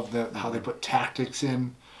out. I love how they put tactics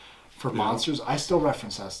in for monsters. I still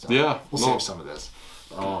reference that stuff. Yeah. We'll save some of this.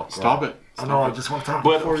 Oh, stop it. I know, I just want to talk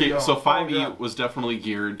But, okay, so 5E was definitely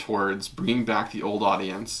geared towards bringing back the old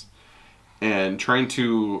audience and trying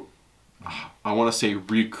to, I want to say,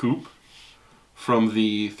 recoup from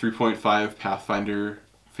the 3.5 Pathfinder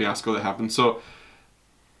fiasco that happened. So,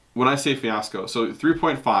 when I say fiasco, so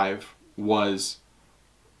 3.5 was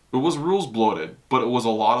rules bloated, but it was a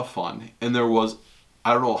lot of fun. And there was,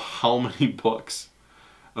 I don't know how many books,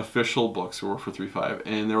 official books were for 3.5,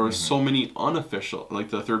 and there were so many unofficial, like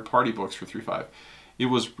the third-party books for 3.5. It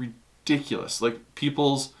was ridiculous. Like,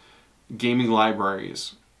 people's gaming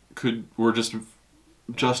libraries were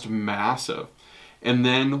just massive. And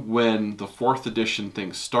then when the 4th edition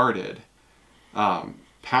thing started,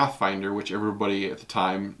 Pathfinder, which everybody at the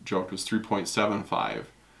time joked was 3.75,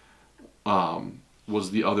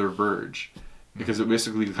 was the other verge, because it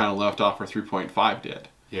basically kind of left off where 3.5 did.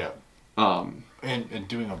 Yeah. And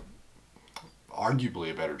doing arguably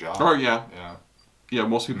a better job. Oh yeah. Yeah.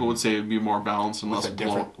 Most people would say it'd be more balanced and with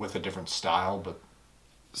a different style, but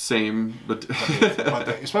same. But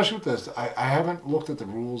especially with this, I haven't looked at the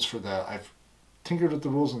rules for that. I've tinkered with the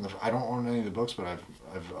rules, and I don't own any of the books, but I've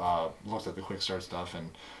looked at the quick start stuff,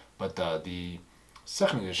 but the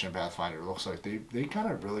 2nd edition of Pathfinder looks like they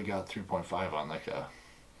kind of really got 3.5 on like a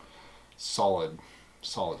solid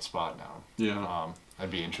spot now. Yeah. I'd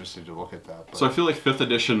be interested to look at that. But. So I feel like 5th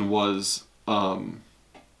edition was,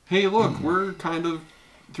 hey, look, we're kind of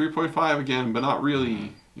 3.5 again, but not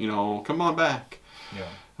really. Come on back. Yeah.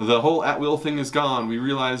 The whole at-will thing is gone. We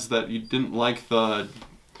realized that you didn't like the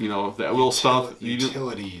at-will stuff.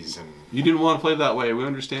 Utilities you didn't want to play that way. We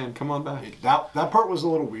understand. Come on back. That part was a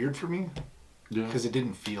little weird for me. Yeah. Because it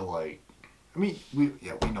didn't feel like. I mean, we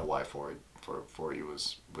know why 4E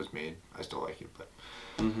was made. I still like it, but.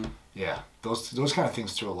 Yeah, those kind of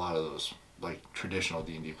things threw a lot of those like traditional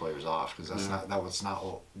D&D players off, because that was not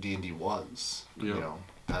what D&D was. Yeah.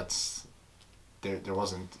 That's there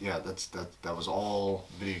wasn't. Yeah, that was all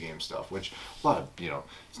video game stuff. Which a lot of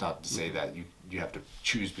it's not to say that you have to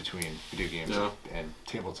choose between video games and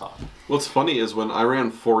tabletop. What's funny is when I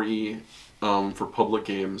ran 4E for public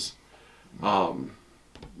games, I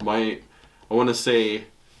want to say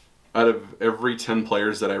out of every 10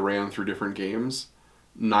 players that I ran through different games,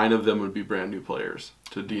 9 of them would be brand new players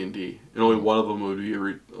to D&D, and only 1 of them would be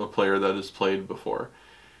a player that has played before,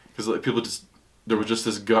 because there was just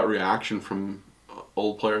this gut reaction from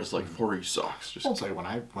old players like 4E sucks. Well, it's like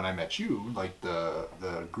when I met you, like the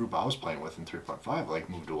group I was playing with in 3.5 like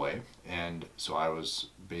moved away, and so I was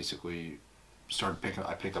basically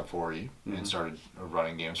I picked up 4E and started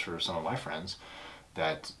running games for some of my friends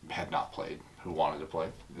that had not played, who wanted to play.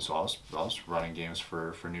 So I was running games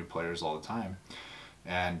for new players all the time.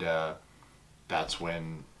 And that's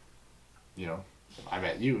when, I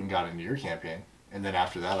met you and got into your campaign. And then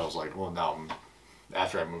after that, I was like, well, now,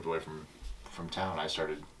 after I moved away from town, I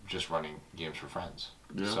started just running games for friends.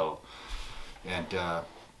 Yeah. So, and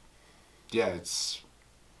it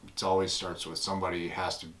always starts with somebody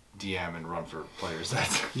has to DM and run for players that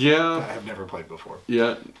have never played before.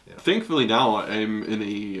 Yeah. Thankfully now I'm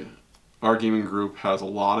in our gaming group has a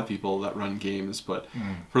lot of people that run games, but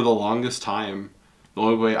for the longest time, the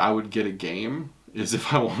only way I would get a game is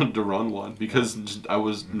if I wanted to run one, because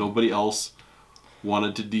nobody else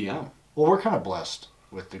wanted to DM. Well, we're kind of blessed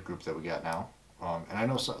with the group that we got now, and I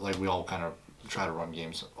know we all kind of try to run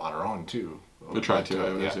games on our own too. We try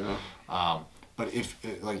to, but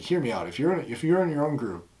hear me out. If you're in your own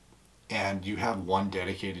group and you have one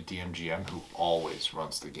dedicated DM/GM who always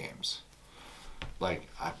runs the games,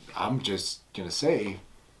 I'm just gonna say,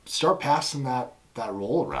 start passing that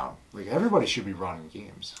role around. Like, everybody should be running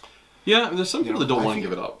games. Yeah, there's some people that don't want to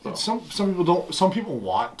give it up. Though. Some people don't. Some people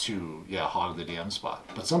want to hog the DM spot,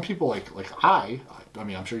 but some people like I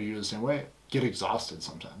mean, I'm sure you do the same way. Get exhausted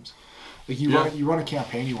sometimes. Like you run a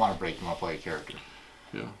campaign, you want to break, you want to play a character.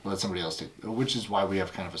 Yeah. Let somebody else take, which is why we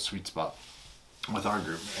have kind of a sweet spot with our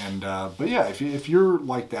group. And but yeah, if you're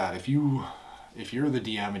like that, if you're the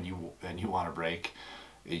DM and you want to break,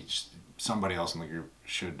 somebody else in the group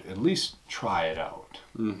should at least try it out.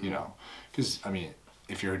 Because I mean,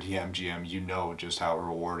 if you're a DM GM, you know just how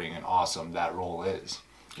rewarding and awesome that role is.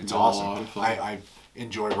 It's awesome. I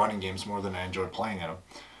enjoy running games more than I enjoy playing in them.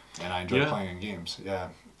 and I enjoy playing in games. Yeah,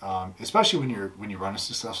 especially when you run a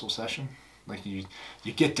successful session, like you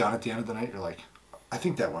get done at the end of the night, you're like, I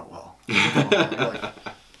think that went well. You're like,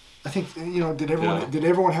 I think did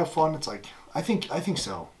everyone have fun? It's like I think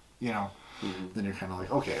so. Then you're kind of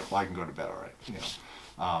like, okay, well I can go to bed, all right.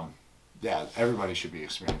 Yeah, everybody should be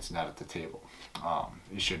experiencing that at the table.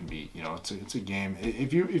 It shouldn't be, it's a game.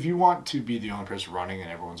 If you want to be the only person running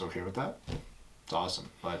and everyone's okay with that, it's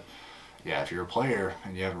awesome. But yeah, if you're a player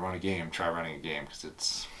and you haven't run a game, try running a game because it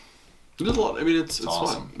is a lot. I mean, it's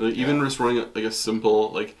awesome. fun. Like, even just running like a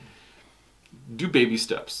simple do baby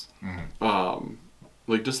steps.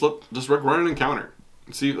 Like just run an encounter.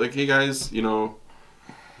 See, like, hey guys, do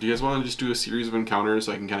you guys want to just do a series of encounters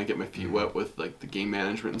so I can kind of get my feet wet with like the game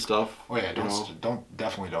management and stuff? Oh yeah,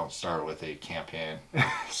 definitely don't start with a campaign.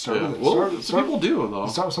 Some people do though.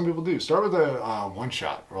 Some people do. Start with a one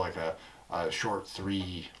shot or like a short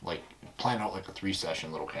plan out like a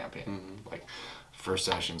 3-session little campaign. Like first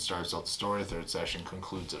session starts out the story, third session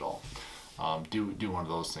concludes it all. Do one of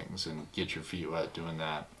those things and get your feet wet doing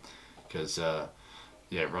that, because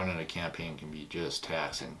running a campaign can be just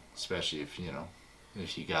taxing, especially if you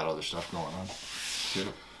got other stuff going on. Yeah.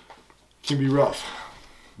 Can be rough,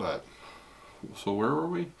 but. So where were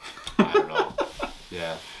we? I don't know.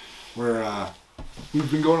 Yeah, we've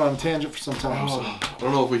been going on a tangent for some time. So. I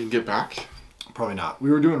don't know if we can get back. Probably not.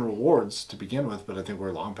 We were doing rewards to begin with, but I think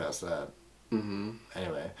we're long past that.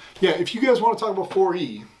 Anyway, yeah. If you guys want to talk about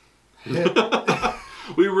 4E,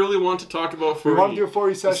 we really want to talk about 4E. We want to do a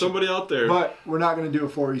 4E session. There's somebody out there, but we're not going to do a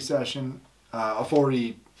 4E session, a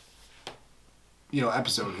 4E.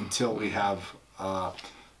 Episode until we have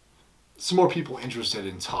some more people interested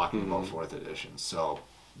in talking about 4th edition. So,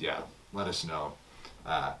 yeah, let us know.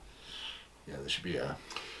 There should be a...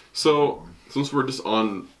 So, since we're just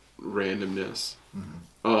on randomness,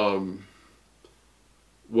 one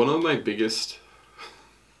of my biggest...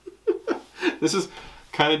 This is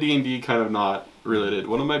kind of D&D, kind of not related.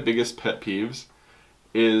 One of my biggest pet peeves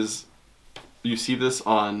is you see this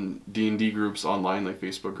on D&D groups online, like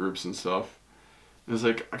Facebook groups and stuff. It's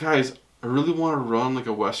like, guys, I really want to run like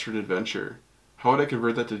a Western adventure. How would I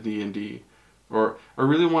convert that to D&D? Or I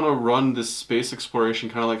really want to run this space exploration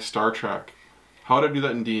kind of like Star Trek. How would I do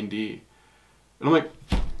that in D&D? And I'm like,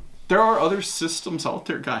 there are other systems out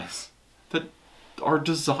there, guys, that are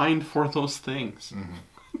designed for those things.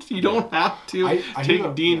 You don't have to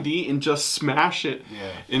take D&D and just smash it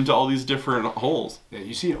into all these different holes. Yeah,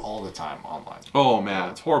 you see it all the time online. Oh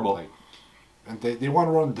man, it's horrible. And they want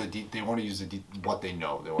to run they want to use what they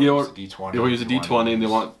know. They want to use a D20. They want to use a D20 and they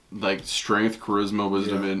want like strength, charisma,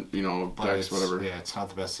 wisdom, and dex, whatever. Yeah, it's not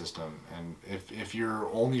the best system. And if you're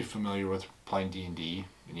only familiar with playing D&D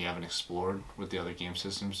and you haven't explored with the other game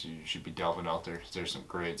systems, you should be delving out there because there's some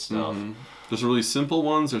great stuff. There's really simple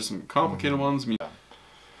ones. There's some complicated ones.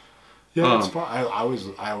 Yeah, it's fun. I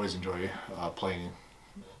always enjoy playing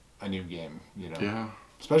a new game. Yeah.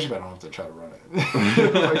 Especially if I don't have to try to run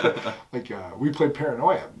it. We played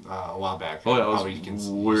Paranoia a while back. Oh yeah, that was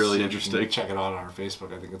really interesting. Check it out on our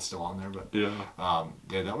Facebook. I think it's still on there. But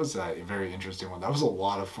that was a very interesting one. That was a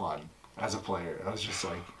lot of fun as a player. I was just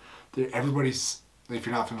like, everybody's. If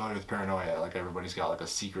you're not familiar with Paranoia, like everybody's got like a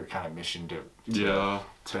secret kind of mission to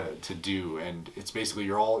do, and it's basically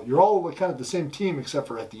you're all like kind of the same team except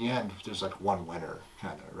for at the end there's like one winner,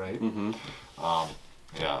 kind of, right?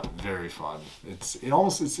 Yeah, very fun. It's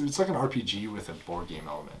like an RPG with a board game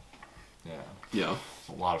element. Yeah,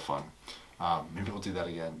 a lot of fun. Maybe we'll do that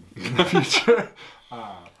again in the future.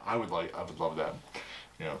 I would love that.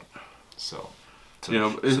 So.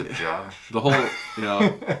 Josh. The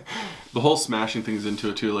whole smashing things into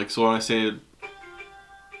it too. Like, so when I say,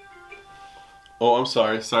 oh, I'm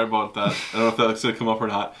sorry about that. I don't know if that's gonna come up or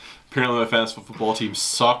not. Apparently, my fantasy football team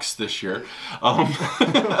sucks this year. I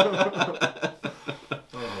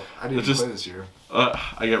didn't play this year.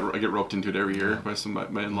 I get roped into it every year by some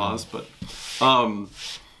of my in-laws, but I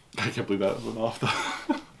can't believe that went off though.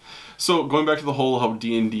 So going back to the whole how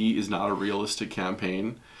D&D is not a realistic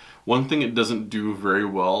campaign, one thing it doesn't do very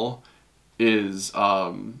well is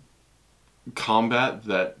combat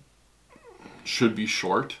that should be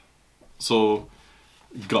short. So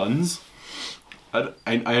guns. I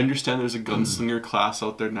understand there's a gunslinger class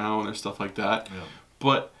out there now and there's stuff like that,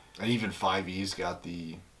 but and even 5e's got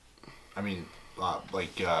the. In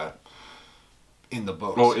the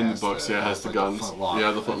books. Oh, in the books, it has the guns. The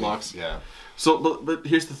flintlocks. Yeah. So, but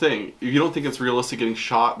here's the thing: if you don't think it's realistic getting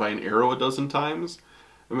shot by an arrow a dozen times,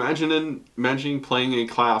 imagining playing a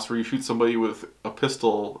class where you shoot somebody with a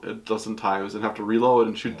pistol a dozen times and have to reload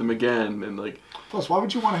and shoot them again, and like. Plus, why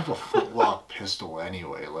would you want to have a flintlock pistol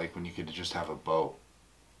anyway? Like when you could just have a bow.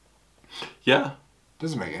 Yeah.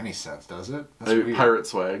 Doesn't make any sense, does it? That's weird. Pirate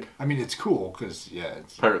swag. I mean, it's cool because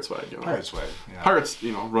it's pirate swag. You know. Pirate swag. Yeah. Pirates,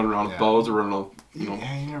 run around with bows or run around, you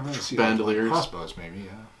never really see bandoliers, like crossbows, maybe.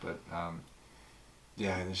 Yeah, but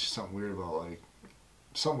there's just something weird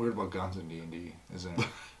about guns in D&D, isn't it?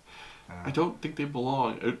 I don't think they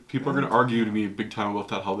belong. People are going to argue to me big time about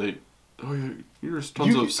that. How they, there's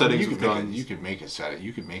tons of settings with guns. You could make it set it.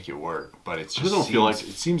 You could make it work, but it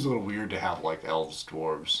seems a little weird to have like elves,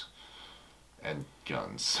 dwarves, and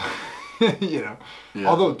guns. Yeah.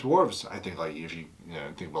 Although dwarves, I think like usually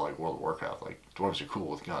think about like World of Warcraft, like dwarves are cool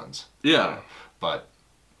with guns. Yeah. But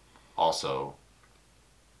also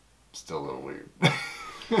still a little weird.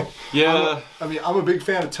 Yeah. I'm a big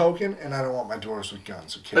fan of Token, and I don't want my dwarves with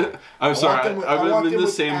guns. Okay. I'm sorry. I'm in the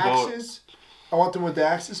same boat. I want them with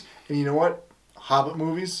axes, and you know what? Hobbit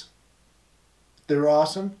movies, they're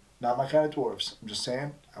awesome. Not my kind of dwarves. I'm just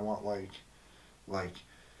saying. I want like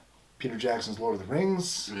Peter Jackson's Lord of the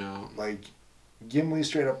Rings. Yeah. Like Gimli,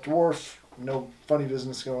 straight up dwarf. No funny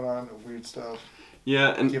business going on. No weird stuff.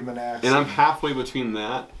 Yeah, and give him an axe. And I'm halfway between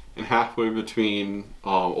that and halfway between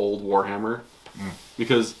old Warhammer.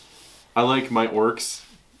 Because I like my orcs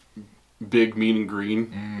big, mean, and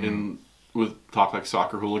green, and talk like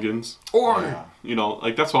soccer hooligans. Or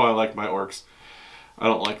that's why I like my orcs. I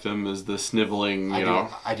don't like them as the sniveling.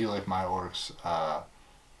 I do like my orcs.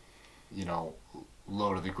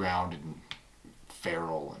 Low to the ground and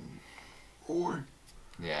feral and. Or.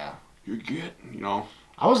 Yeah. You're good.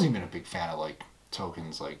 I wasn't even a big fan of like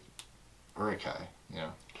tokens like Urukai. The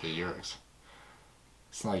Uriks.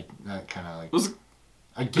 It's like that kind of like.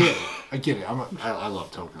 I get it. I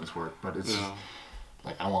love tokens work, but it's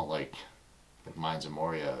like I want like Mines of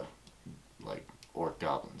Moria, like orc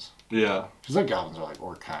goblins. Yeah. Because like goblins are like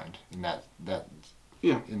orc kind in that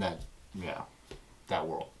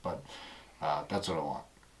world, but that's what I want.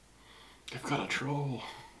 They've got a troll.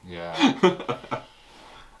 Yeah.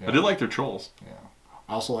 I did like their trolls. Yeah.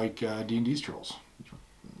 I also like D&D's trolls.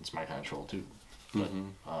 It's my kind of troll too, but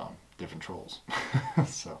different trolls.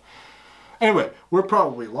 So. Anyway, we're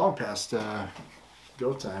probably long past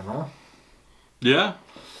go time, huh? Yeah.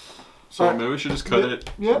 So maybe we should just cut it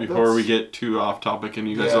before we get too off topic and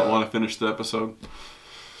you guys don't want to finish the episode.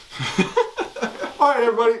 All right,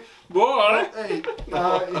 everybody. Boy. Hey,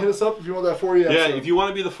 hit us up if you want that 4E episode. Yeah, if you want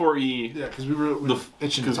to be the 4E. Yeah, because we're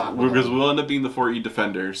itching to talk about because we'll end up being the 4E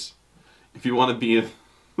defenders. If you want to be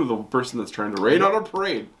the person that's trying to raid on a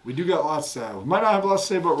parade. We do got lots we might not have lots to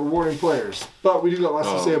say about rewarding players, but we do got lots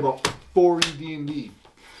to say about 4E D&D.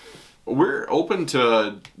 We're open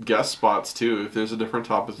to guest spots too if there's a different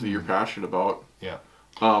topic that you're passionate about. Yeah.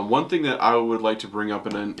 One thing that I would like to bring up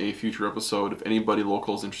in a future episode, if anybody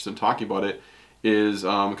local is interested in talking about it, is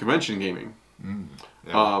convention gaming.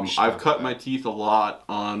 Yeah, I've cut my teeth a lot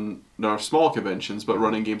on small conventions, but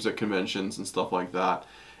running games at conventions and stuff like that.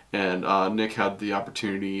 And Nick had the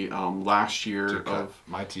opportunity last year to cut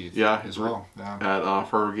my teeth as well at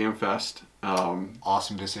Fargo Game Fest.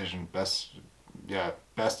 Awesome decision, best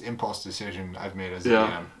impulse decision I've made as a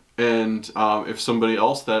DM. And if somebody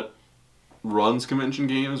else that runs convention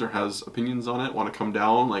games or has opinions on it want to come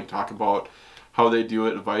down, like talk about how they do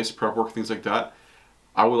it, advice, prep work, things like that,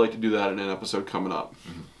 I would like to do that in an episode coming up.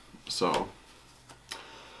 So.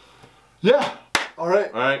 Yeah. All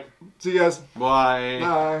right. All right. See you guys. Bye.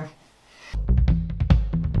 Bye.